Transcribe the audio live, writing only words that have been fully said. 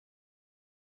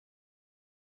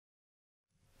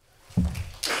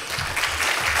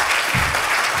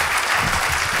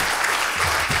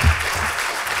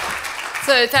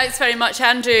So thanks very much,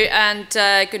 Andrew, and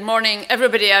good morning,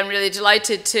 everybody. I'm really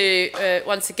delighted to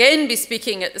once again be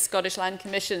speaking at the Scottish Land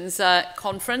Commission's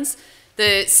conference,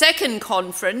 the second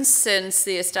conference since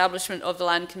the establishment of the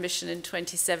Land Commission in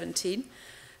 2017.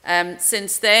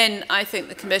 Since then, I think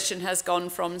the Commission has gone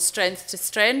from strength to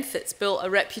strength. It's built a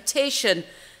reputation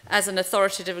as an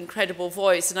authoritative and credible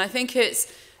voice, and I think it's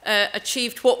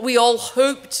achieved what we all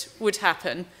hoped would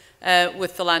happen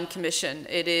with the Land Commission.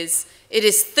 It is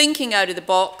thinking out of the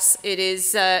box. It is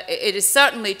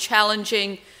certainly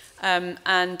challenging,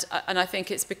 and I think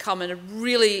it's become a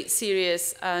really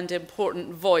serious and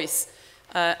important voice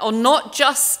on not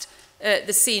just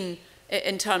the scene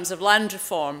in terms of land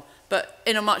reform, but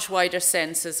in a much wider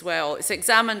sense as well. It's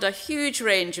examined a huge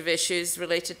range of issues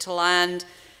related to land.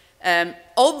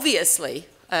 Obviously,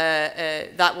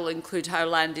 that will include how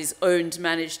land is owned,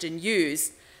 managed and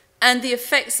used, and the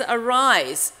effects that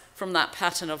arise from that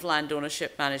pattern of land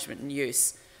ownership, management and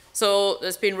use. So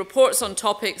there's been reports on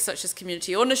topics such as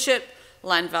community ownership,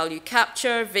 land value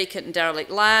capture, vacant and derelict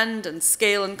land, and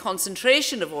scale and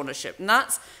concentration of ownership. And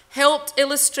that's helped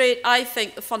illustrate, I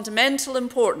think, the fundamental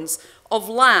importance of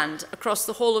land across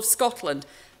the whole of Scotland,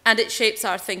 and it shapes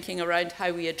our thinking around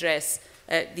how we address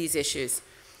these issues.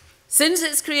 Since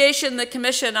its creation, the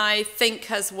Commission, I think,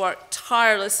 has worked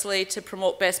tirelessly to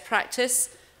promote best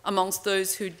practice amongst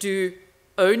those who do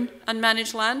own and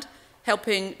manage land,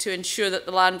 helping to ensure that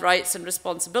the land rights and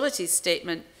responsibilities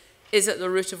statement is at the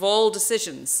root of all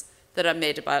decisions that are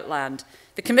made about land.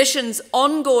 The Commission's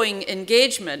ongoing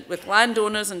engagement with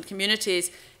landowners and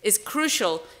communities is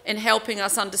crucial in helping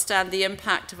us understand the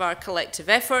impact of our collective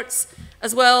efforts,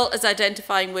 as well as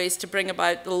identifying ways to bring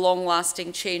about the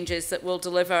long-lasting changes that will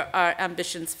deliver our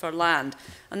ambitions for land.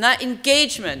 And that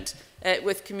engagement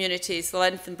with communities, the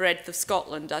length and breadth of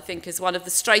Scotland, I think is one of the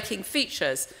striking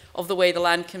features of the way the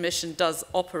Land Commission does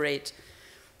operate.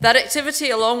 That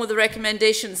activity, along with the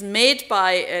recommendations made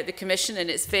by the Commission in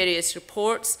its various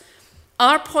reports,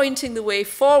 are pointing the way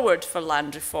forward for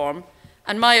land reform,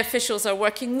 and my officials are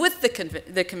working with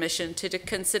the Commission to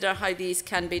consider how these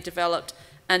can be developed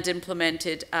and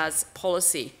implemented as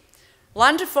policy.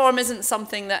 Land reform isn't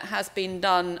something that has been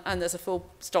done and there's a full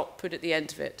stop put at the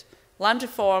end of it. Land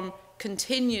reform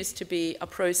continues to be a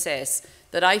process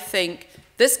that I think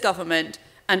this government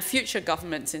and future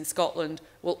governments in Scotland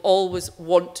will always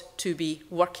want to be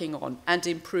working on and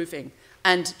improving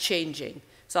and changing.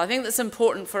 So I think that's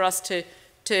important for us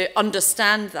to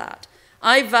understand that.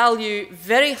 I value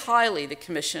very highly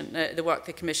the work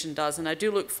the Commission does, and I do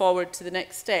look forward to the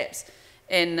next steps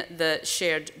in the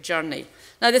shared journey.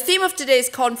 Now, the theme of today's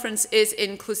conference is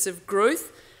inclusive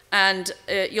growth, and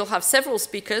you'll have several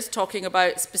speakers talking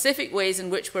about specific ways in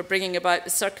which we're bringing about the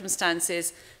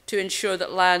circumstances to ensure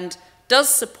that land does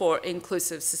support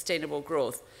inclusive, sustainable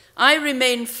growth. I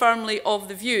remain firmly of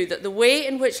the view that the way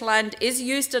in which land is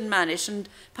used and managed, and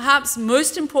perhaps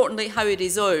most importantly how it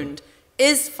is owned,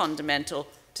 is fundamental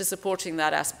to supporting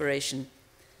that aspiration.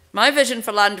 My vision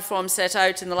for land reform set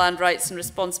out in the Land Rights and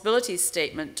Responsibilities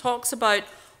Statement talks about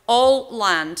all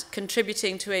land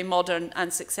contributing to a modern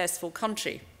and successful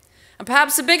country. And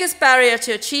perhaps the biggest barrier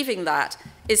to achieving that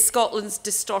is Scotland's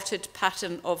distorted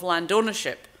pattern of land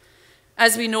ownership.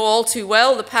 As we know all too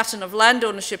well, the pattern of land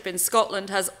ownership in Scotland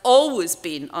has always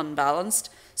been unbalanced,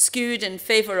 skewed in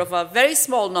favour of a very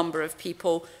small number of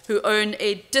people who own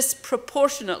a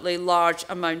disproportionately large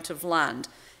amount of land.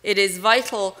 It is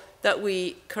vital that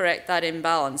we correct that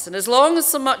imbalance. And as long as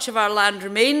so much of our land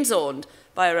remains owned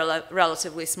by a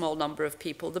relatively small number of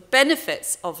people, the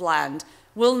benefits of land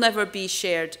will never be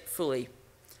shared fully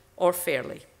or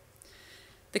fairly.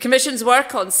 The Commission's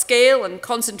work on scale and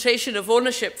concentration of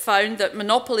ownership found that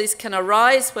monopolies can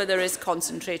arise where there is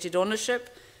concentrated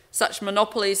ownership. Such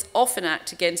monopolies often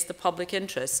act against the public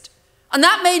interest. And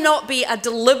that may not be a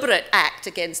deliberate act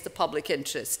against the public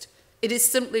interest. It is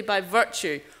simply by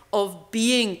virtue of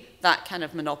being that kind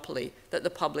of monopoly that the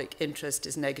public interest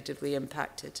is negatively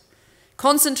impacted.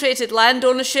 Concentrated land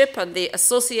ownership and the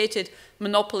associated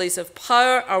monopolies of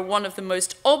power are one of the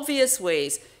most obvious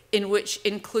ways in which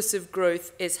inclusive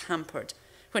growth is hampered.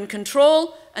 When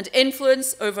control and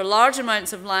influence over large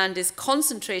amounts of land is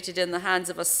concentrated in the hands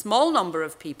of a small number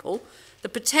of people, the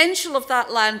potential of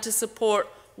that land to support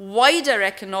wider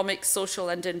economic, social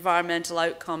and environmental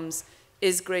outcomes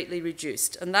is greatly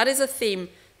reduced. And that is a theme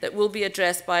that will be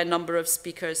addressed by a number of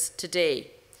speakers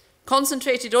today.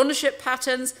 Concentrated ownership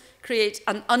patterns create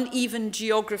an uneven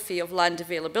geography of land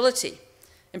availability.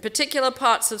 In particular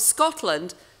parts of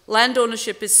Scotland, land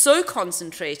ownership is so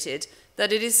concentrated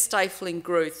that it is stifling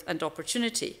growth and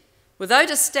opportunity.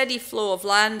 Without a steady flow of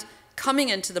land coming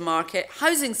into the market,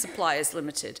 housing supply is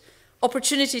limited.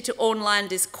 Opportunity to own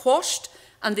land is quashed,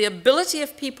 and the ability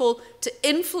of people to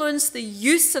influence the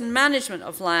use and management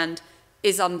of land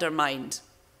is undermined.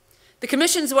 The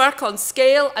Commission's work on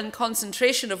scale and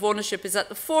concentration of ownership is at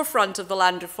the forefront of the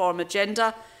land reform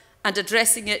agenda, and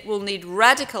addressing it will need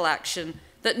radical action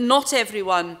that not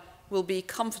everyone will be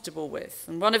comfortable with.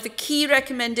 And one of the key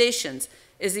recommendations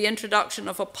is the introduction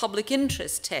of a public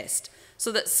interest test,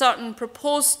 so that certain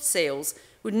proposed sales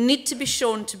would need to be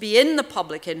shown to be in the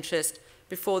public interest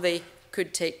before they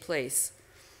could take place.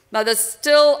 Now, there's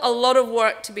still a lot of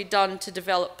work to be done to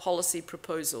develop policy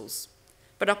proposals,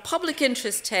 but a public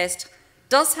interest test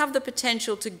does have the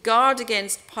potential to guard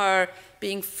against power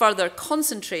being further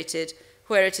concentrated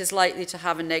where it is likely to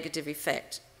have a negative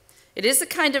effect. It is the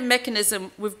kind of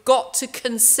mechanism we've got to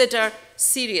consider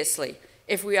seriously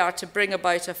if we are to bring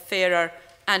about a fairer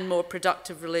and more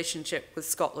productive relationship with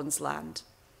Scotland's land.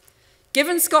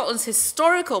 Given Scotland's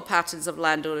historical patterns of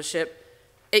land ownership,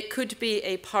 it could be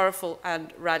a powerful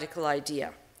and radical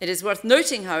idea. It is worth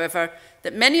noting, however,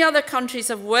 that many other countries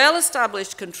have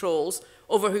well-established controls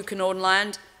over who can own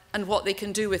land and what they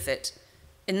can do with it.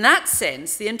 In that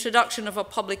sense, the introduction of a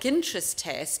public interest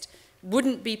test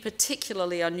wouldn't be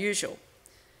particularly unusual.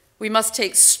 We must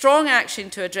take strong action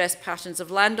to address patterns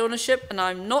of land ownership, and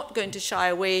I'm not going to shy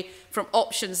away from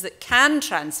options that can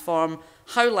transform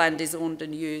how land is owned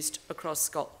and used across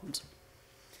Scotland.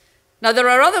 Now, there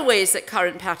are other ways that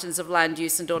current patterns of land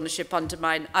use and ownership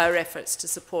undermine our efforts to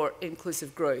support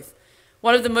inclusive growth.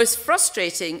 One of the most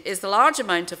frustrating is the large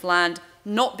amount of land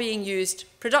not being used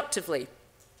productively.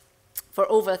 For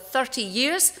over 30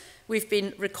 years, we've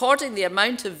been recording the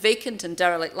amount of vacant and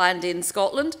derelict land in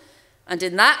Scotland, and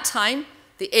in that time,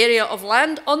 the area of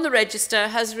land on the register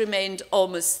has remained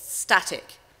almost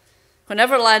static.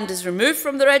 Whenever land is removed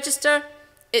from the register,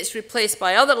 it's replaced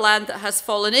by other land that has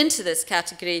fallen into this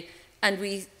category, and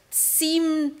we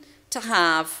seem to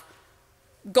have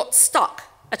got stuck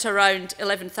at around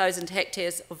 11,000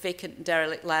 hectares of vacant and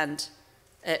derelict land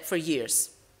for years.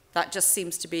 That just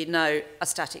seems to be now a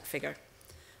static figure.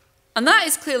 And that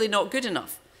is clearly not good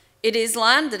enough. It is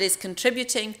land that is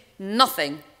contributing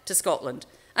nothing to Scotland,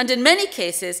 and in many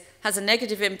cases has a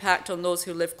negative impact on those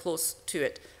who live close to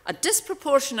it. A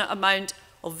disproportionate amount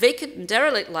of vacant and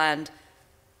derelict land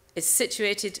is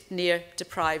situated near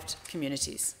deprived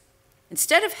communities.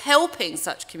 Instead of helping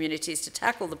such communities to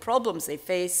tackle the problems they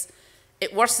face,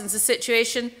 it worsens the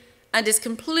situation and is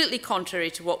completely contrary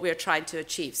to what we are trying to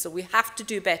achieve. So we have to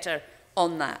do better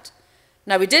on that.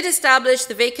 Now, we did establish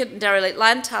the Vacant and Derelict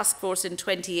Land Task Force in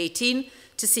 2018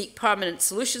 to seek permanent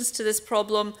solutions to this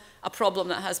problem, a problem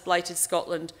that has blighted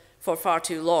Scotland for far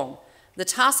too long. The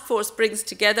task force brings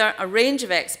together a range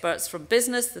of experts from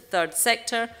business, the third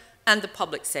sector, and the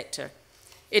public sector.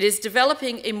 It is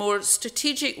developing a more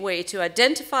strategic way to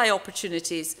identify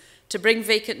opportunities to bring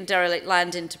vacant and derelict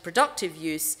land into productive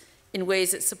use in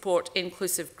ways that support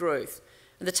inclusive growth.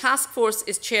 And the task force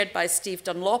is chaired by Steve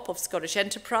Dunlop of Scottish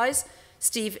Enterprise.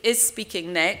 Steve is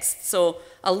speaking next, so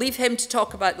I'll leave him to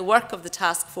talk about the work of the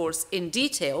task force in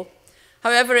detail.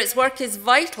 However, its work is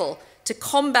vital to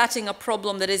combating a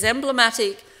problem that is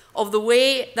emblematic of the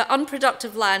way that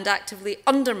unproductive land actively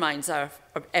undermines our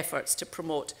efforts to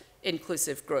promote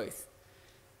inclusive growth.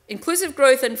 Inclusive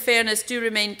growth and fairness do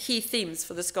remain key themes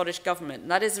for the Scottish Government,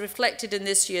 and that is reflected in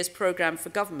this year's programme for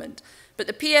government. But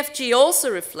the PFG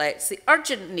also reflects the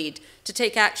urgent need to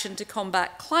take action to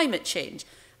combat climate change,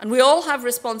 and we all have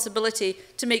responsibility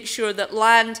to make sure that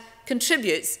land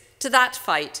contributes to that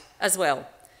fight as well.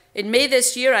 In May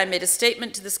this year, I made a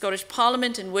statement to the Scottish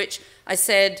Parliament in which I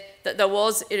said that there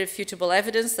was irrefutable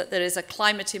evidence that there is a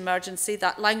climate emergency.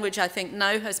 That language, I think,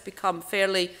 now has become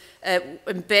fairly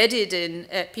embedded in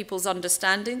people's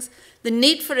understandings. The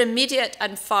need for immediate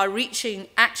and far-reaching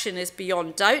action is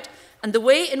beyond doubt, and the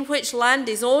way in which land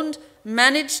is owned,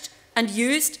 managed and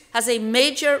used has a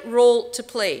major role to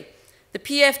play. The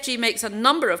PFG makes a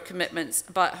number of commitments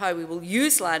about how we will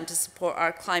use land to support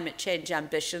our climate change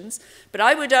ambitions, but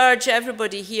I would urge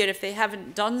everybody here, if they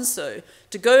haven't done so,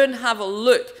 to go and have a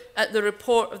look at the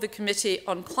report of the Committee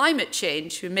on Climate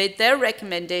Change, who made their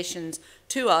recommendations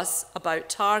to us about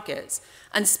targets,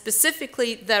 and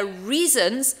specifically their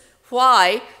reasons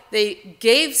why they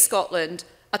gave Scotland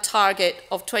a target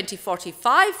of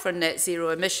 2045 for net zero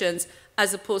emissions,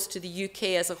 as opposed to the UK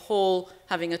as a whole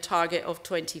having a target of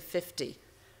 2050.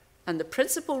 And the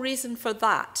principal reason for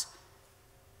that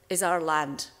is our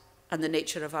land and the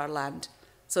nature of our land.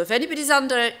 So if anybody's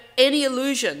under any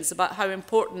illusions about how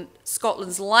important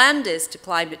Scotland's land is to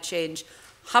climate change,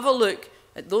 have a look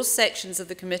at those sections of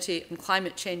the Committee on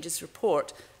Climate Change's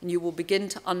report, and you will begin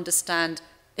to understand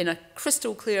in a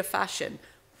crystal clear fashion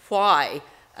why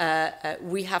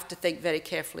we have to think very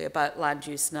carefully about land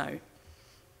use now.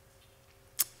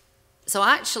 So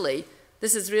actually,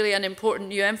 this is really an important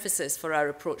new emphasis for our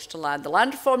approach to land. The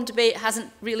land reform debate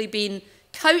hasn't really been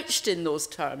couched in those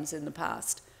terms in the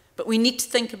past, but we need to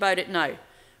think about it now.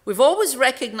 We've always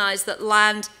recognised that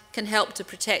land can help to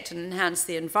protect and enhance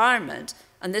the environment,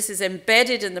 and this is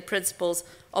embedded in the principles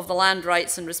of the Land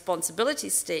Rights and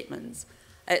Responsibilities statement.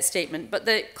 But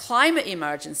the climate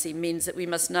emergency means that we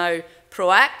must now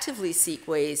proactively seek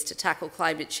ways to tackle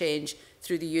climate change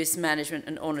through the use, management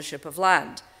and ownership of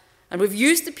land. And we've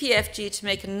used the PFG to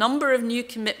make a number of new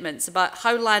commitments about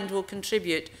how land will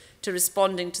contribute to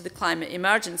responding to the climate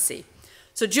emergency.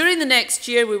 So during the next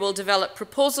year, we will develop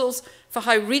proposals for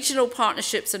how regional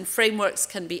partnerships and frameworks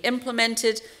can be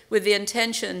implemented, with the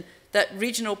intention that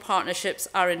regional partnerships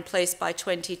are in place by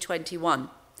 2021.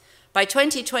 By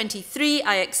 2023,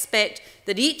 I expect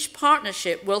that each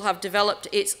partnership will have developed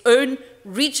its own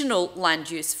regional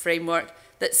land use framework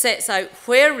that sets out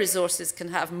where resources can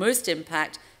have most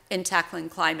impact in tackling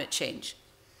climate change.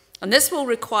 And this will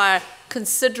require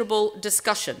considerable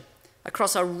discussion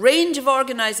across a range of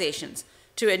organisations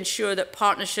to ensure that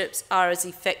partnerships are as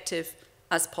effective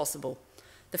as possible.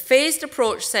 The phased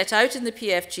approach set out in the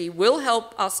PFG will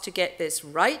help us to get this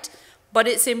right, but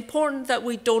it's important that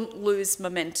we don't lose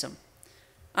momentum.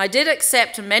 I did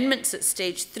accept amendments at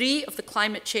stage 3 of the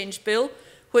climate change bill,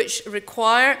 which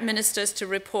require ministers to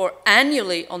report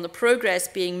annually on the progress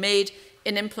being made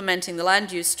in implementing the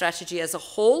land use strategy as a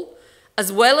whole,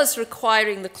 as well as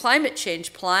requiring the climate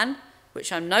change plan,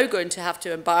 which I'm now going to have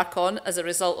to embark on as a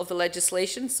result of the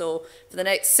legislation. So for the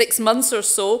next 6 months or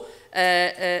so,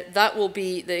 that will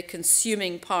be the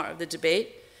consuming part of the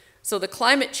debate. So the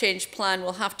climate change plan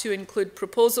will have to include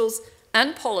proposals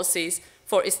and policies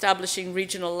for establishing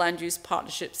regional land use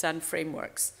partnerships and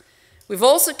frameworks. We've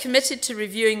also committed to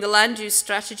reviewing the land use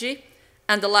strategy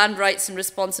and the land rights and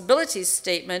responsibilities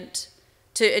statement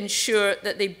to ensure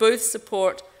that they both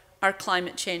support our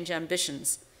climate change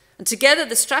ambitions. And together,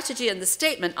 the strategy and the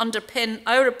statement underpin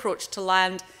our approach to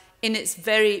land in its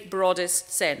very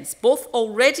broadest sense. Both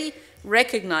already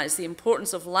recognise the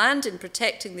importance of land in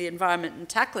protecting the environment and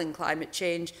tackling climate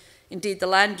change. Indeed, the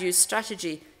land use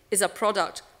strategy is a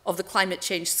product of the Climate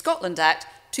Change Scotland Act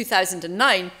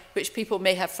 2009, which people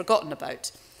may have forgotten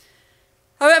about.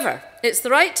 However, it's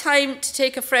the right time to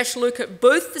take a fresh look at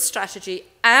both the strategy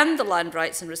and the land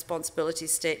rights and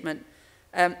responsibilities statement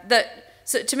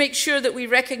to make sure that we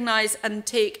recognise and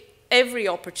take every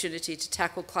opportunity to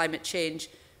tackle climate change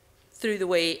through the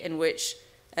way in which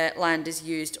land is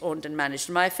used, owned and managed.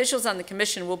 My officials and the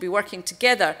Commission will be working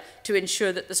together to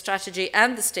ensure that the strategy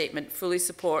and the statement fully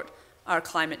support our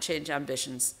climate change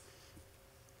ambitions.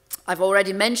 I've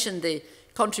already mentioned the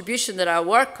contribution that our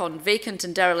work on vacant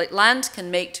and derelict land can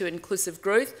make to inclusive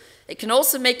growth. It can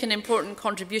also make an important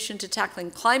contribution to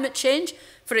tackling climate change,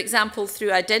 for example,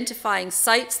 through identifying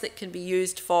sites that can be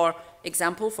used, for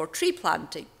example, for tree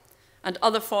planting and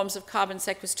other forms of carbon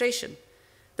sequestration.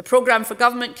 The programme for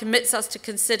government commits us to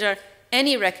consider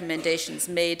any recommendations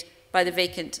made by the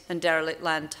Vacant and Derelict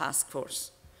Land Task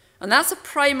Force. And that's a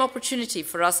prime opportunity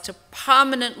for us to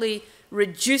permanently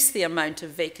reduce the amount of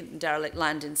vacant and derelict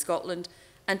land in Scotland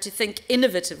and to think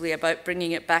innovatively about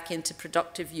bringing it back into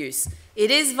productive use. It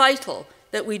is vital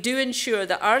that we do ensure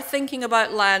that our thinking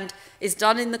about land is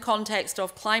done in the context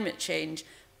of climate change,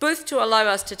 both to allow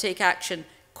us to take action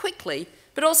quickly,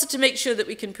 but also to make sure that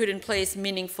we can put in place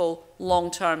meaningful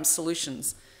long-term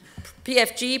solutions.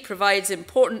 PFG provides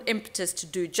important impetus to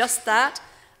do just that,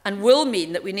 and will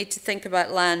mean that we need to think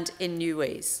about land in new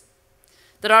ways.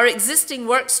 There are existing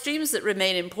work streams that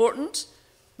remain important.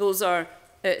 Those are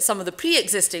some of the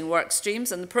pre-existing work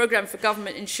streams, and the programme for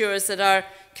government ensures that our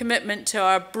commitment to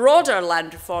our broader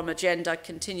land reform agenda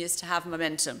continues to have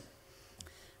momentum.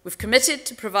 We've committed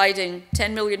to providing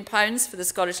 £10 million for the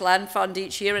Scottish Land Fund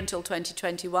each year until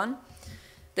 2021.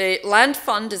 The Land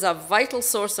Fund is a vital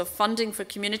source of funding for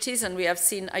communities, and we have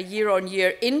seen a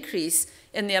year-on-year increase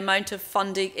in the amount of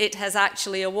funding it has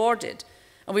actually awarded.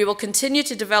 And we will continue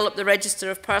to develop the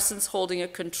register of persons holding a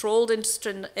controlled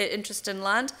interest in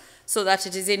land so that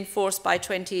it is in force by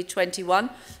 2021.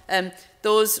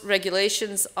 Those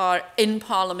regulations are in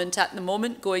Parliament at the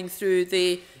moment, going through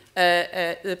the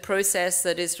process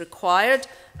that is required,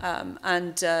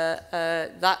 and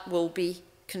that will be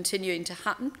continuing to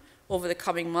happen over the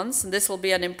coming months. And this will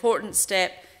be an important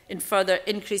step in further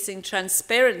increasing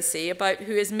transparency about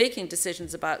who is making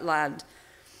decisions about land.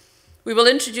 We will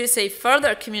introduce a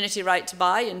further community right to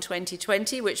buy in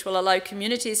 2020, which will allow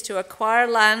communities to acquire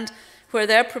land where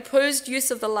their proposed use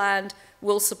of the land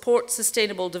will support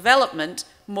sustainable development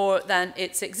more than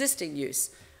its existing use.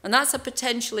 And that's a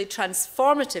potentially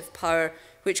transformative power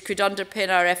which could underpin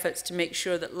our efforts to make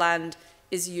sure that land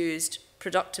is used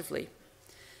productively.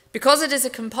 Because it is a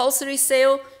compulsory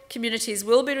sale, communities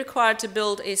will be required to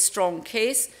build a strong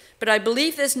case, but I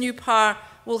believe this new power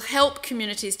will help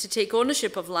communities to take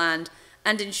ownership of land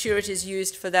and ensure it is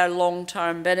used for their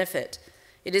long-term benefit.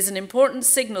 It is an important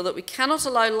signal that we cannot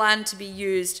allow land to be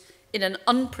used in an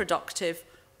unproductive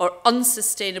or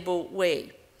unsustainable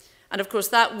way. And of course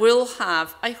that will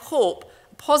have, I hope,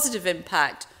 a positive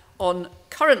impact on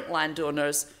current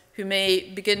landowners who may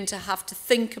begin to have to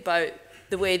think about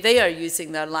the way they are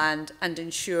using their land and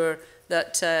ensure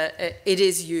that it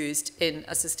is used in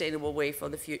a sustainable way for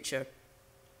the future.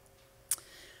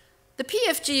 The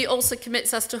PFG also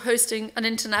commits us to hosting an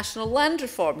international land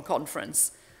reform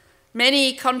conference.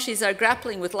 Many countries are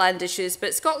grappling with land issues,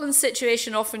 but Scotland's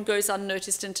situation often goes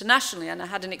unnoticed internationally, and I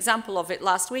had an example of it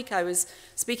last week. I was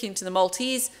speaking to the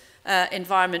Maltese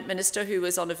Environment Minister who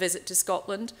was on a visit to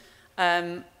Scotland,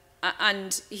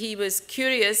 and he was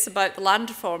curious about the land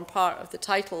reform part of the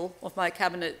title of my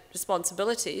cabinet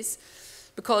responsibilities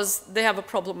because they have a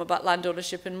problem about land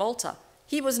ownership in Malta.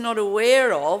 He was not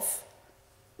aware of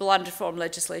the land reform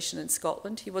legislation in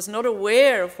Scotland. He was not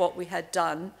aware of what we had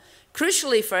done.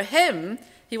 Crucially for him,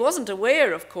 he wasn't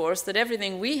aware, of course, that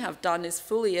everything we have done is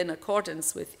fully in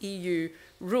accordance with EU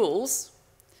rules.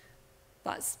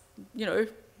 That's, you know,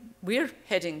 we're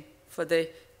heading for the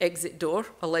exit door,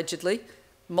 allegedly.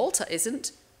 Malta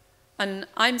isn't. And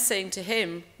I'm saying to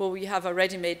him, well, we have a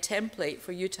ready-made template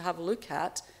for you to have a look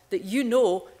at that you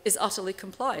know is utterly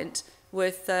compliant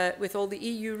with all the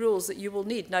EU rules that you will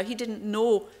need. Now, he didn't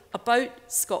know about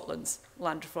Scotland's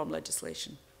land reform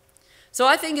legislation. So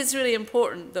I think it's really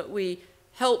important that we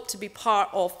help to be part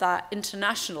of that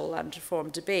international land reform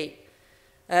debate.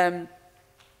 And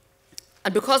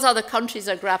because other countries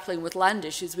are grappling with land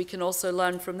issues, we can also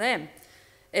learn from them.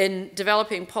 In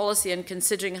developing policy and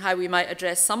considering how we might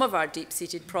address some of our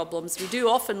deep-seated problems, we do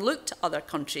often look to other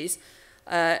countries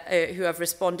who have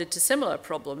responded to similar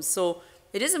problems. So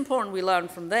it is important we learn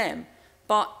from them.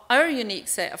 But our unique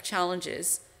set of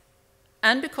challenges,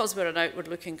 and because we're an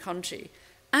outward-looking country,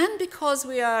 and because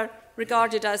we are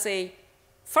regarded as a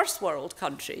first world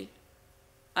country,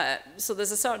 so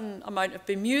there's a certain amount of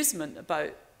bemusement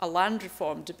about a land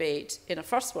reform debate in a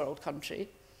first world country,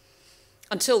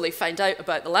 until they find out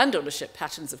about the land ownership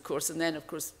patterns, of course, and then, of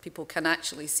course, people can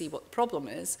actually see what the problem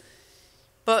is.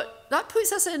 But that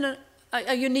puts us in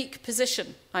a unique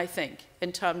position, I think,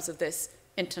 in terms of this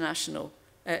international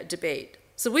debate.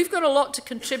 So we've got a lot to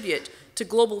contribute to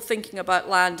global thinking about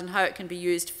land and how it can be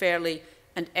used fairly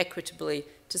and equitably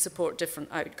to support different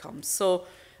outcomes. So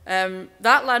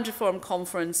that land reform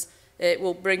conference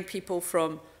will bring people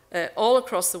from all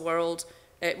across the world.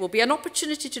 It will be an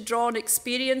opportunity to draw on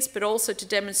experience, but also to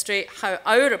demonstrate how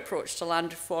our approach to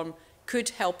land reform could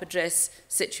help address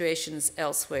situations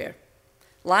elsewhere.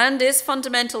 Land is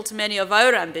fundamental to many of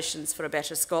our ambitions for a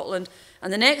better Scotland,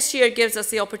 and the next year gives us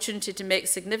the opportunity to make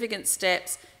significant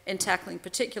steps in tackling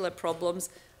particular problems,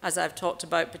 as I've talked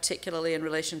about, particularly in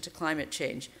relation to climate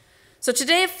change. So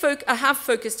today I have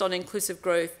focused on inclusive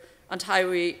growth and how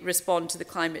we respond to the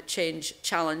climate change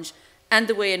challenge and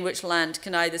the way in which land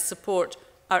can either support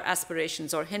our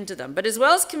aspirations or hinder them. But as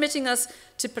well as committing us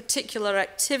to particular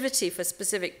activity for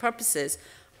specific purposes,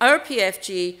 our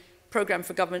PFG programme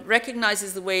for government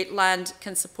recognises the way land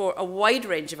can support a wide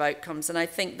range of outcomes, and I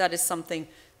think that is something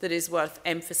that is worth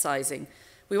emphasising.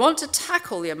 We want to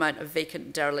tackle the amount of vacant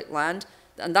and derelict land,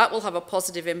 and that will have a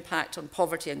positive impact on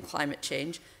poverty and climate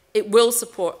change. It will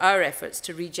support our efforts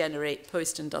to regenerate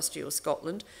post-industrial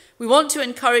Scotland. We want to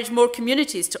encourage more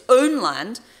communities to own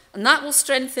land, and that will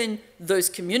strengthen those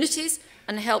communities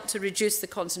and help to reduce the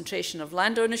concentration of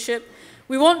land ownership.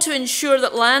 We want to ensure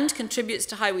that land contributes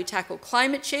to how we tackle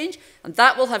climate change, and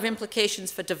that will have implications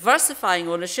for diversifying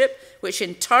ownership, which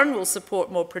in turn will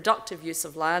support more productive use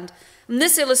of land. And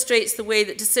this illustrates the way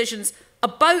that decisions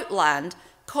about land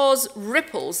cause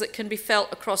ripples that can be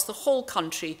felt across the whole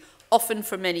country, often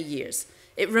for many years.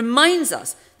 It reminds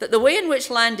us that the way in which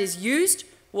land is used,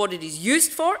 what it is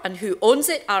used for, and who owns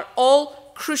it are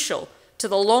all crucial to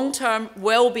the long-term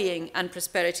well-being and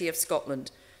prosperity of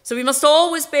Scotland. So we must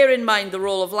always bear in mind the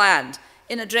role of land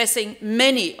in addressing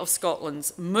many of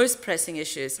Scotland's most pressing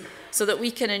issues so that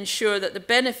we can ensure that the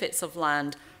benefits of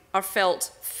land are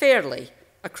felt fairly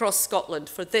across Scotland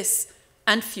for this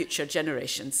and future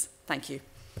generations. Thank you.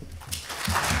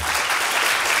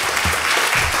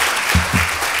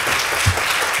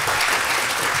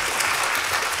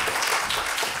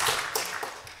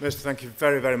 Minister, thank you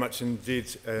very, very much indeed.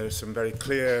 Some very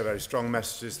clear, very strong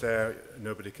messages there.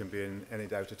 Nobody can be in any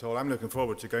doubt at all. I'm looking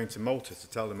forward to going to Malta to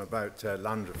tell them about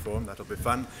land reform. That'll be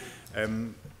fun.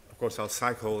 Of course, I'll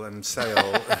cycle and sail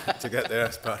to get there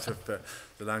as part of the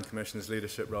Land Commission's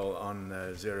leadership role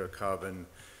on zero carbon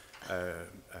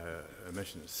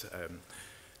emissions.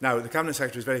 Now, the Cabinet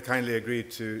Secretary has very kindly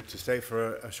agreed to stay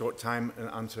for a short time and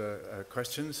answer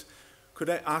questions.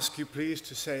 Could I ask you please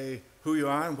to say who you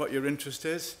are and what your interest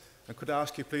is? And could I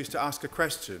ask you please to ask a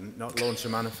question, not launch a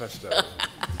manifesto?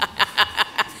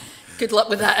 Good luck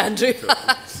with that, Andrew.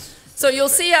 So you'll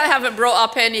see I haven't brought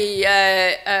up any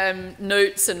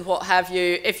notes and what have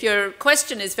you. If your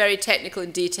question is very technical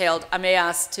and detailed, I may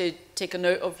ask to take a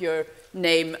note of your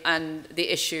name and the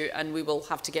issue, and we will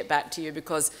have to get back to you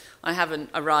because I haven't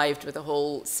arrived with a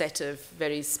whole set of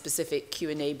very specific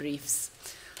Q&A briefs.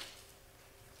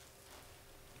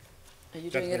 Are you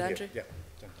doing it, Andrew? Yeah.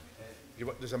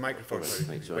 There's a microphone.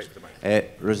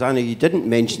 Roseanna, you didn't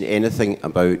mention anything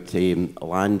about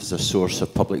land as a source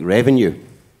of public revenue.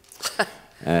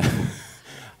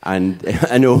 And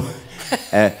I know,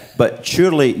 but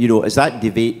surely, you know, as that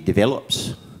debate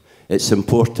develops, it's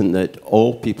important that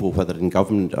all people, whether in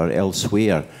government or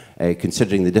elsewhere,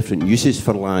 considering the different uses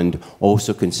for land,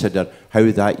 also consider how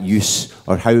that use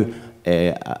or how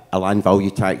a land value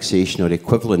taxation or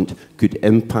equivalent could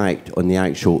impact on the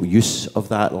actual use of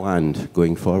that land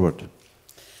going forward.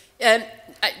 There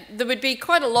would be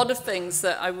quite a lot of things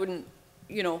that I wouldn't,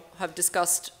 you know, have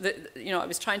discussed. You know, I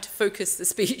was trying to focus the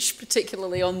speech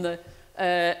particularly on the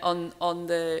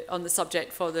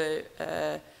subject for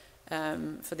the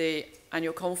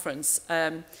annual conference.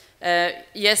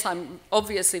 Yes, I'm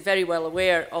obviously very well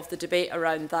aware of the debate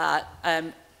around that.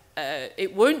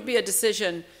 It won't be a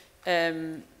decision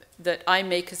that I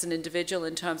make as an individual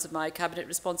in terms of my cabinet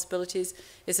responsibilities.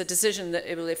 It's a decision that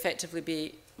it will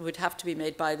effectively would have to be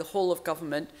made by the whole of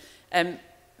government.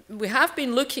 We have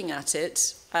been looking at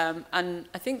it, and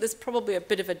I think there's probably a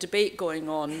bit of a debate going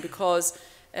on because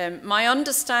my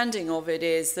understanding of it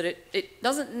is that it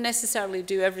doesn't necessarily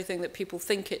do everything that people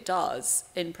think it does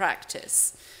in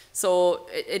practice. So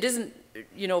it isn't,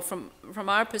 you know, from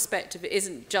our perspective, it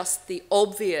isn't just the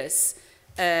obvious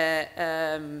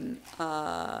kind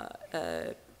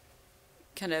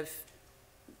of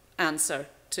answer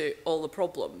to all the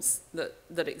problems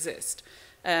that exist.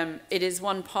 It is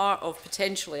one part of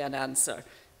potentially an answer,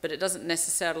 but it doesn't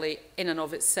necessarily in and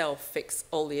of itself fix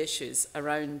all the issues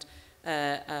around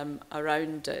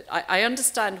it. I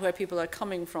understand where people are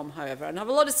coming from, however, and have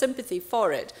a lot of sympathy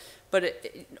for it, but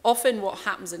often what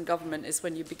happens in government is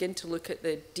when you begin to look at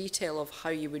the detail of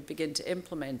how you would begin to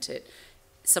implement it,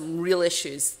 some real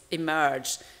issues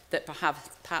emerge that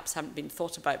perhaps haven't been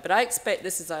thought about. But I expect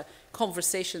this is a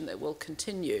conversation that will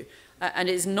continue, and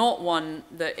it's not one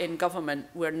that in government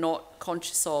we're not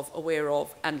conscious of, aware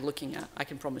of, and looking at, I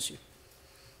can promise you.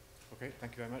 Okay,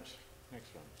 thank you very much.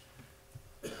 Next one.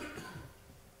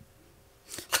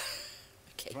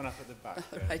 Okay. One up at the back.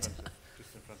 Right.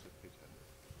 Just in front of Peter.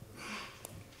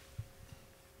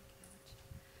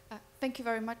 Thank you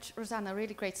very much, Roseanna.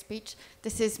 Really great speech.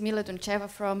 This is Mila Duncheva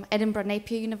from Edinburgh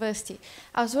Napier University.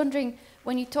 I was wondering,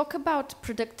 when you talk about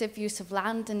productive use of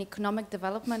land and economic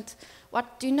development,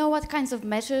 do you know what kinds of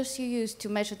measures you use to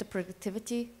measure the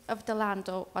productivity of the land,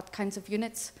 or what kinds of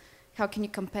units? How can you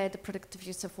compare the productive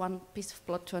use of one piece of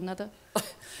plot to another?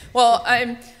 Well,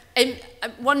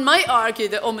 one might argue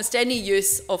that almost any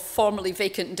use of formerly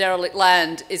vacant and derelict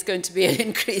land is going to be an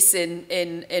increase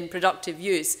in productive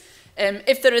use.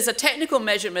 If there is a technical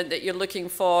measurement that you're looking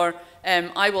for,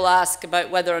 I will ask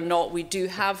about whether or not we do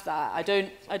have that.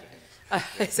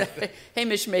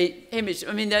 Hamish,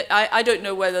 I mean, I don't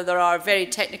know whether there are very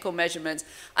technical measurements.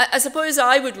 I suppose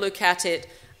I would look at it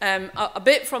a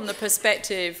bit from the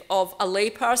perspective of a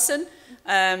layperson,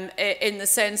 in the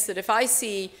sense that if I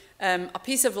see a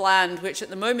piece of land which at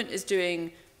the moment is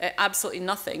doing absolutely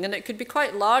nothing, and it could be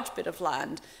quite a large bit of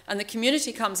land, and the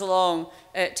community comes along,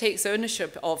 takes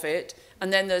ownership of it,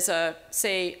 and then there's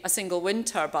say a single wind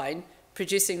turbine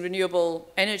producing renewable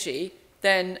energy,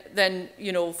 then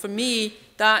you know, for me,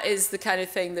 that is the kind of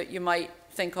thing that you might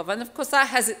think of. And of course that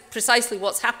has precisely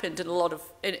what's happened in a lot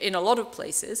of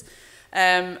places.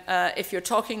 If you're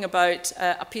talking about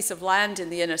a piece of land in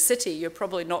the inner city, you're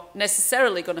probably not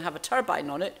necessarily going to have a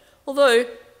turbine on it, although,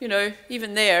 you know,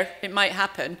 even there it might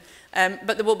happen.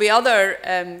 But there will be other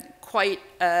quite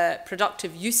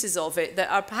productive uses of it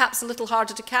that are perhaps a little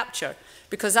harder to capture,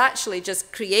 because actually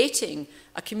just creating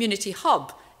a community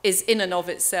hub is in and of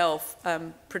itself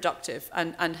productive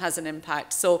and has an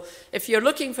impact. So if you're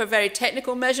looking for very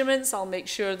technical measurements, I'll make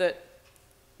sure that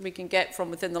we can get from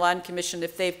within the Land Commission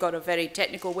if they've got a very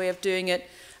technical way of doing it.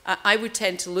 I would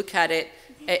tend to look at it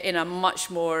in a much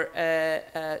more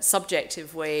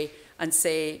subjective way and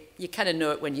say, you kind of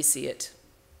know it when you see it.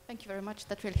 Thank you very much.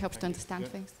 That really helps to understand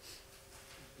things.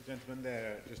 The gentleman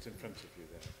there, just in front of you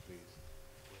there,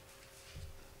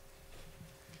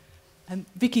 please.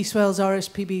 Vicky Swells,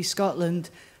 RSPB Scotland.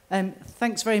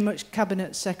 Thanks very much,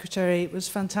 Cabinet Secretary. It was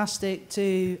fantastic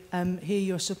to hear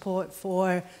your support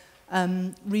for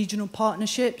regional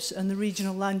partnerships and the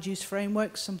regional land use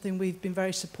framework, something we've been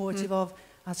very supportive of,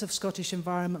 as of Scottish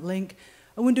Environment Link.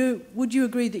 I wonder, would you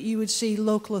agree that you would see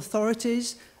local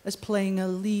authorities as playing a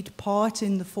lead part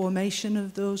in the formation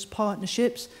of those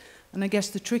partnerships? And I guess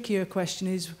the trickier question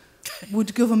is,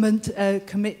 would government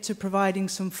commit to providing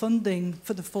some funding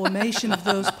for the formation of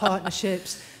those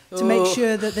partnerships to make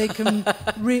sure that they can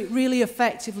really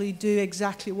effectively do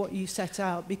exactly what you set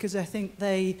out? Because I think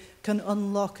they can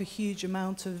unlock a huge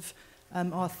amount of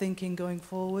our thinking going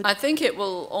forward. I think it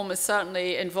will almost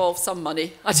certainly involve some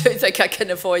money. I don't think I can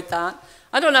avoid that.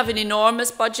 I don't have an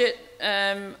enormous budget.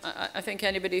 I think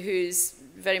anybody who's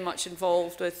very much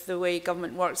involved with the way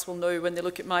government works will know when they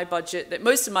look at my budget that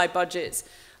most of my budget's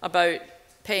about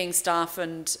paying staff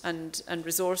and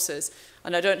resources,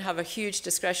 and I don't have a huge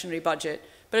discretionary budget,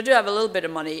 but I do have a little bit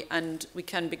of money, and we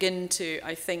can begin to,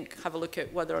 I think, have a look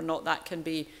at whether or not that can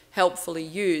be helpfully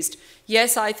used.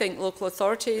 Yes, I think local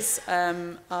authorities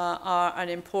are an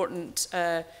important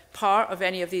part of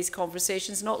any of these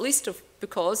conversations, not least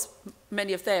because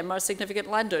many of them are significant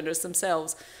landowners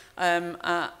themselves.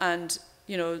 And,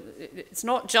 you know, it's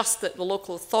not just that the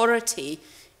local authority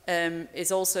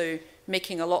is also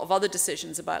making a lot of other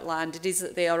decisions about land. It is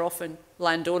that they are often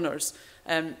landowners.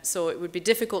 So it would be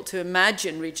difficult to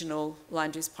imagine regional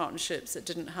land use partnerships that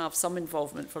didn't have some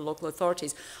involvement for local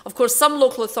authorities. Of course, some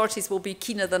local authorities will be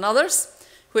keener than others,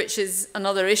 which is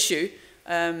another issue.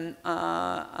 I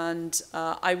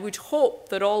would hope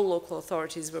that all local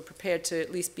authorities were prepared to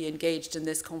at least be engaged in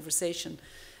this conversation.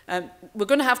 We're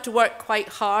going to have to work quite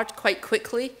hard, quite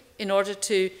quickly, in order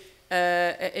to do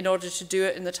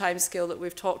it in the timescale that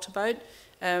we've talked about.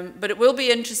 But it will be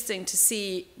interesting to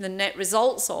see the net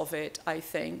results of it, I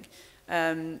think,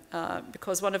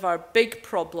 because one of our big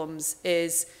problems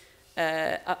is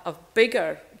a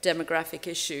bigger demographic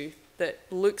issue that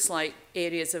looks like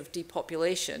areas of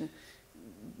depopulation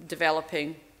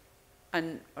developing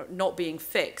and not being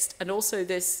fixed, and also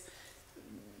this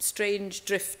strange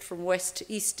drift from west to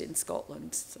east in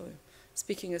Scotland. So,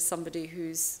 speaking as somebody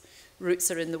whose roots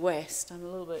are in the west, I'm a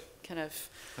little bit kind of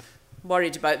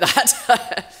worried about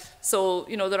that. So,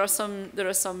 you know, there are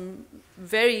some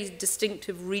very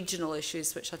distinctive regional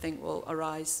issues which I think will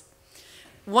arise.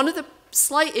 One of the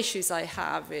slight issues I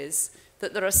have is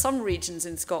that there are some regions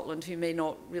in Scotland who may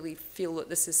not really feel that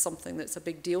this is something that's a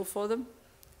big deal for them,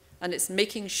 and it's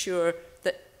making sure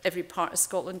that every part of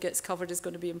Scotland gets covered is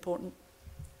going to be important.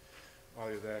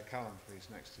 While you're there, Callum, please,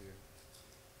 next to you.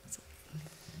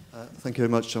 Thank you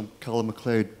very much. I'm Callum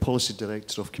MacLeod, Policy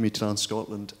Director of Community Land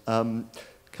Scotland.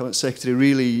 Cabinet Secretary,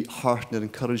 really heartened and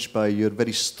encouraged by your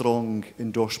very strong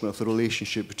endorsement of the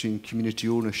relationship between community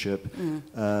ownership,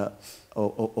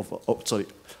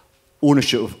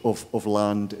 ownership of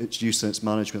land, its use and its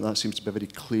management. That seems to be a very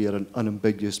clear and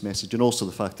unambiguous message. And also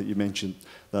the fact that you mentioned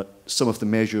that some of the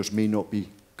measures may not be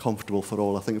comfortable for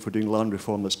all. I think if we're doing land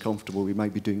reform that's comfortable, we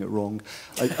might be doing it wrong.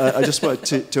 I just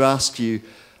wanted to ask you,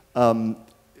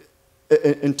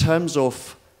 in terms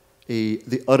of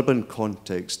the urban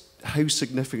context, how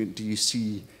significant do you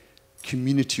see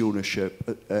community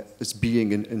ownership as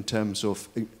being in terms of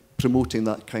promoting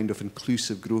that kind of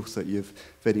inclusive growth that you've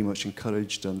very much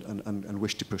encouraged and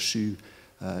wish to pursue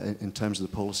in terms of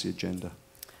the policy agenda?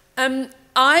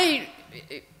 I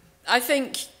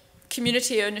think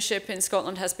community ownership in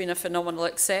Scotland has been a phenomenal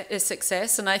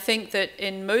success, and I think that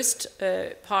in most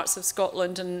parts of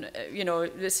Scotland, and you know,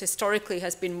 this historically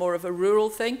has been more of a rural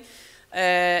thing,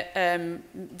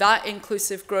 that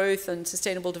inclusive growth and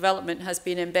sustainable development has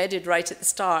been embedded right at the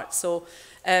start. So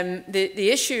the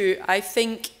issue, I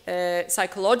think,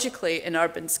 psychologically in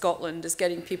urban Scotland is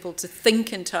getting people to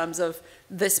think in terms of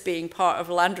this being part of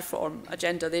a land reform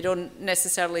agenda. They don't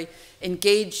necessarily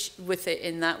engage with it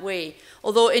in that way.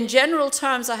 Although in general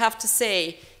terms, I have to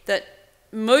say that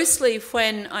mostly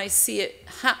when I see it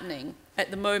happening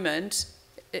at the moment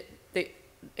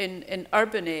in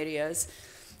urban areas,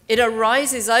 it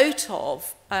arises out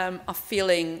of a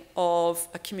feeling of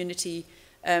a community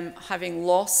having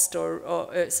lost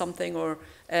or something, or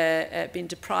being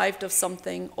deprived of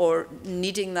something, or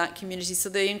needing that community. So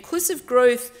the inclusive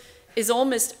growth is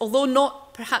almost, although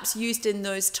not perhaps used in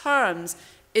those terms,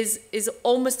 is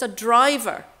almost a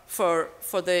driver for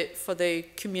the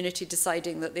community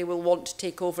deciding that they will want to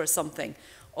take over something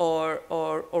or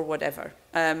whatever.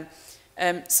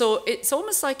 So it's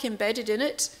almost like embedded in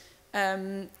it.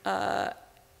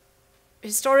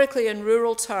 Historically, in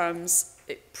rural terms,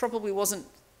 it probably wasn't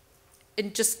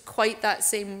in just quite that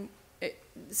same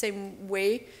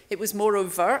way. It was more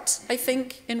overt, I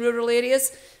think, in rural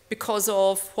areas because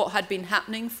of what had been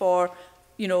happening for,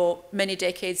 you know, many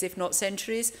decades, if not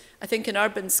centuries. I think in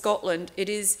urban Scotland, it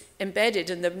is embedded,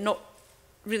 and they're not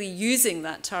really using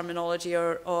that terminology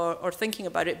or thinking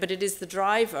about it, but it is the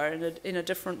driver in a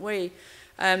different way.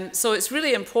 So it's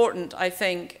really important, I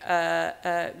think,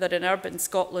 that in urban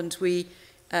Scotland we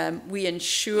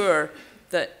ensure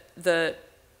that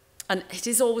and it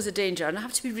is always a danger, and I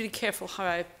have to be really careful how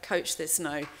I couch this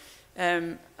now.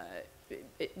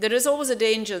 There is always a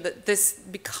danger that this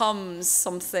becomes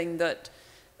something that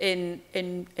in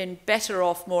better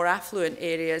off, more affluent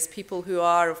areas, people who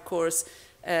are, of course,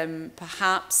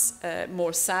 perhaps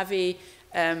more savvy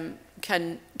can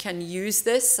use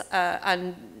this,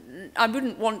 and I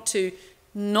wouldn't want to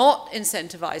not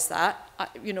incentivize that.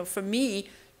 You know, for me,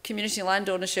 community land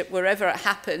ownership, wherever it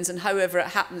happens and however it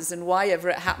happens and whyever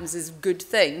it happens, is a good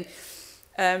thing.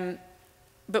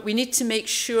 But we need to make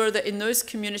sure that in those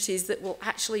communities that will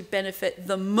actually benefit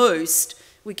the most,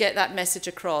 we get that message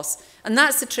across. And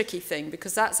that's the tricky thing,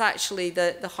 because that's actually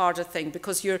the harder thing,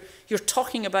 because you're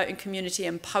talking about in community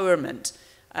empowerment,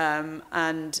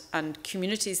 and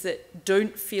communities that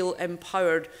don't feel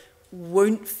empowered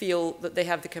won't feel that they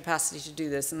have the capacity to do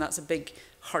this, and that's a big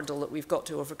hurdle that we've got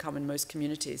to overcome in most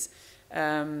communities.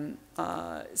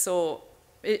 So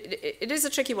it is a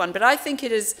tricky one, but I think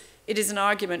it is an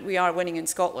argument we are winning in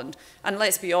Scotland. And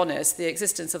let's be honest, the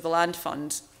existence of the Land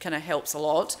Fund kind of helps a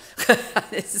lot.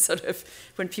 It's sort of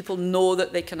when people know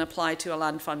that they can apply to a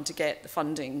land fund to get the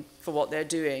funding for what they're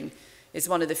doing. It's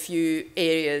one of the few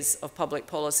areas of public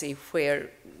policy where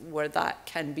that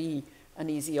can be an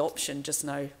easy option just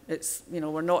now. It's, you know,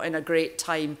 we're not in a great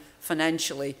time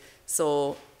financially,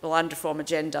 so the land reform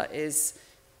agenda is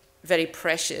very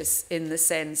precious in the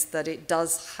sense that it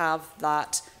does have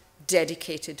that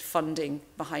dedicated funding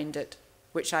behind it,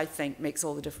 which I think makes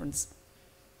all the difference.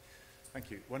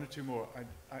 Thank you. One or two more.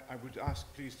 I would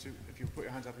ask, please, if you put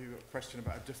your hands up, if you've got a question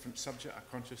about a different subject. I'm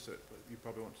conscious that you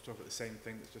probably want to talk about the same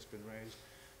thing that's just been raised.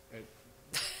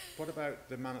 What about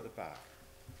the man at the back?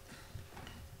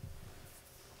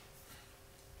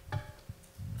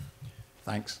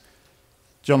 Thanks.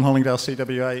 John Hollingdale,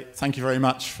 CWA. Thank you very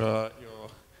much for your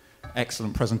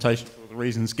excellent presentation for all the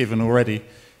reasons given already.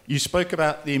 You spoke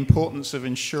about the importance of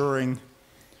ensuring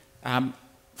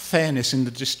fairness in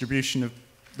the distribution of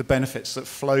the benefits that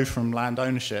flow from land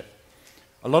ownership.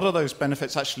 A lot of those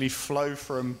benefits actually flow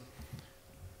from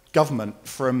government,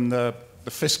 from the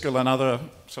fiscal and other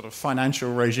sort of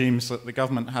financial regimes that the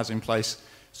government has in place,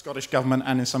 Scottish government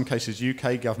and in some cases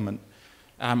UK government.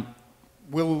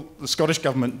 Will the Scottish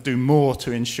Government do more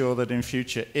to ensure that in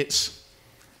future its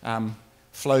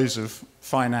flows of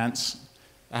finance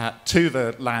to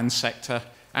the land sector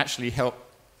actually help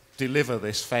deliver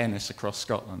this fairness across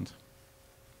Scotland?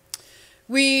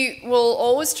 We will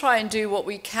always try and do what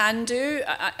we can do.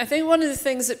 I think one of the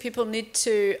things that people need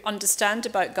to understand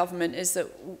about government is that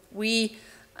we,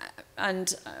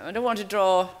 and I don't want to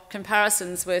draw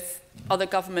comparisons with other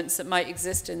governments that might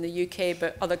exist in the UK,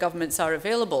 but other governments are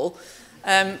available.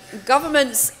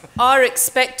 Governments are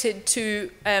expected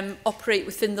to operate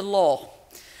within the law,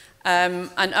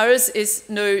 and ours is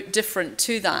no different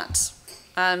to that.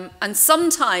 And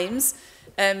sometimes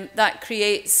that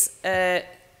creates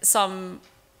some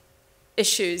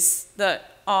issues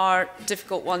that are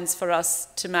difficult ones for us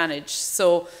to manage.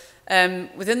 So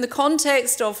within the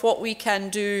context of what we can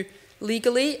do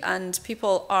legally, and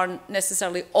people aren't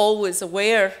necessarily always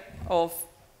aware of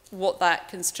what that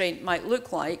constraint might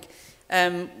look like,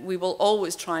 we will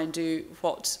always try and do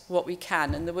what we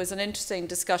can. And there was an interesting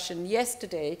discussion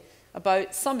yesterday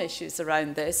about some issues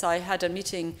around this. I had a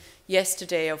meeting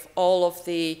yesterday of all of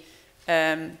the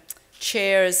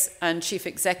chairs and chief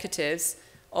executives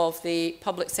of the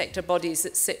public sector bodies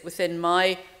that sit within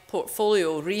my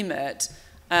portfolio remit.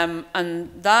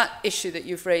 And that issue that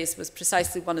you've raised was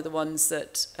precisely one of the ones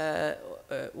that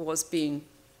was being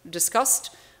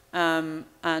discussed.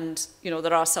 And, you know,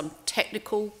 there are some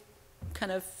technical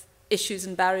kind of issues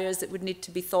and barriers that would need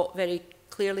to be thought very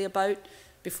clearly about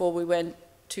before we went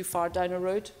too far down a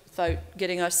road without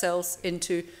getting ourselves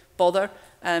into bother.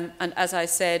 And as I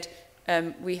said,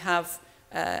 we have,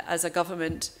 as a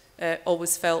government,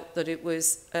 always felt that it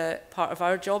was part of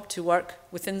our job to work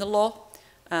within the law.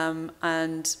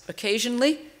 And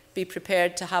occasionally, be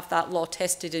prepared to have that law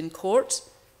tested in court,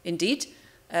 indeed,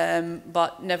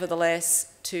 but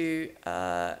nevertheless to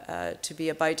be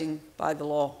abiding by the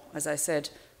law. As I said,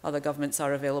 other governments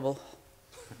are available.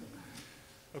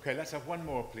 Okay, let's have one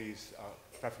more, please,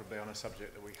 preferably on a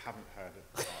subject that we haven't heard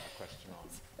a question on.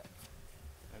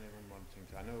 Anyone wanting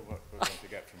to? I know what we're going to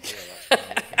get from here. That's why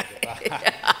I'm looking at the back.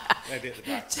 Maybe at the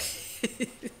back.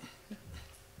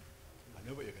 I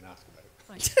know what you're going to ask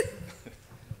about.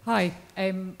 Hi,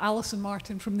 I'm Alison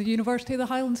Martin from the University of the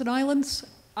Highlands and Islands.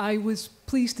 I was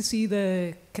pleased to see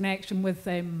the connection with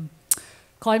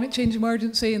climate change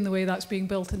emergency and the way that's being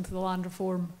built into the land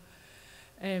reform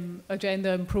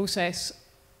agenda and process.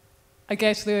 I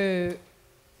guess the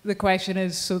question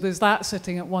is, so there's that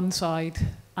sitting at one side,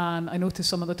 and I noticed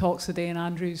some of the talks today in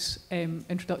Andrew's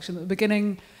introduction at the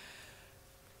beginning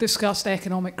discussed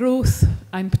economic growth,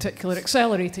 and in particular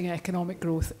accelerating economic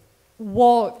growth.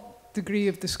 What degree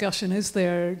of discussion is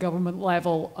there government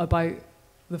level about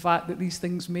the fact that these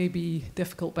things may be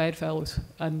difficult bedfellows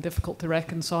and difficult to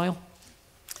reconcile?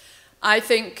 I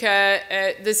think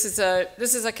this is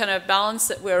a kind of balance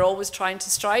that we're always trying to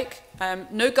strike.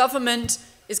 No government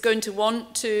is going to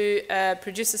want to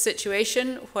produce a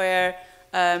situation where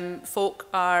folk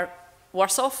are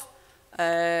worse off,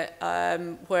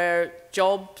 where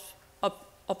job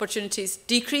opportunities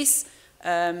decrease.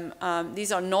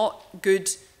 These are not good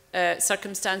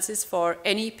circumstances for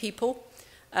any people.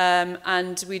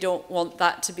 And we don't want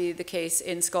that to be the case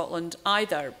in Scotland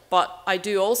either. But I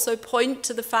do also point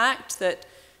to the fact that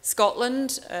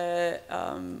Scotland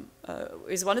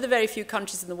is one of the very few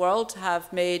countries in the world to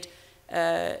have made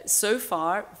so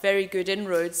far very good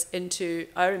inroads into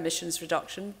our emissions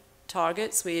reduction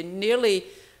targets. We've nearly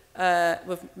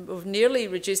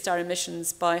reduced our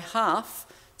emissions by half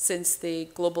since the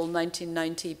global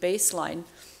 1990 baseline.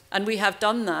 And we have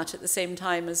done that at the same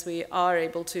time as we are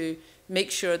able to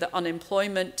make sure that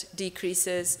unemployment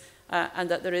decreases and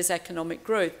that there is economic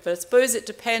growth. But I suppose it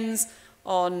depends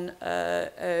on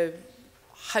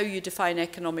how you define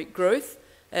economic growth,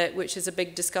 which is a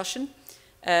big discussion.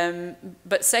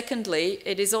 But secondly,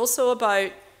 it is also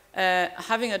about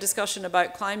having a discussion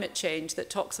about climate change that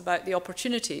talks about the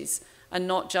opportunities and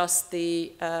not just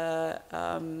the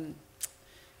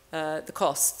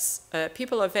costs.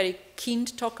 People are very keen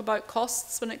to talk about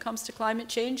costs when it comes to climate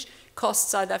change.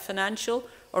 Costs either financial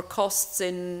or costs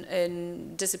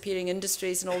in disappearing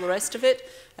industries and all the rest of it.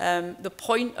 The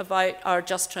point about our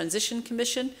Just Transition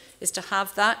Commission is to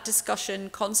have that discussion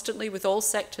constantly with all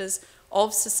sectors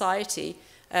of society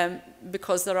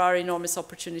because there are enormous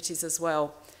opportunities as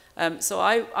well. So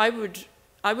I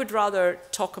would rather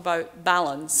talk about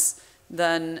balance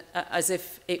than as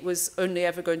if it was only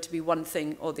ever going to be one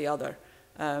thing or the other.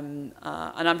 And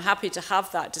I'm happy to have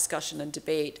that discussion and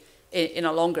debate in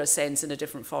a longer sense in a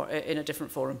different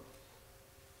forum.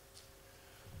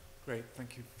 Great,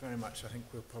 thank you very much. I think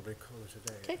we'll probably call it a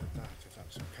day at that, if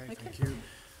that's okay. Okay. Thank you.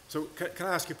 So can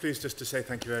I ask you please just to say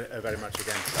thank you very much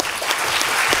again.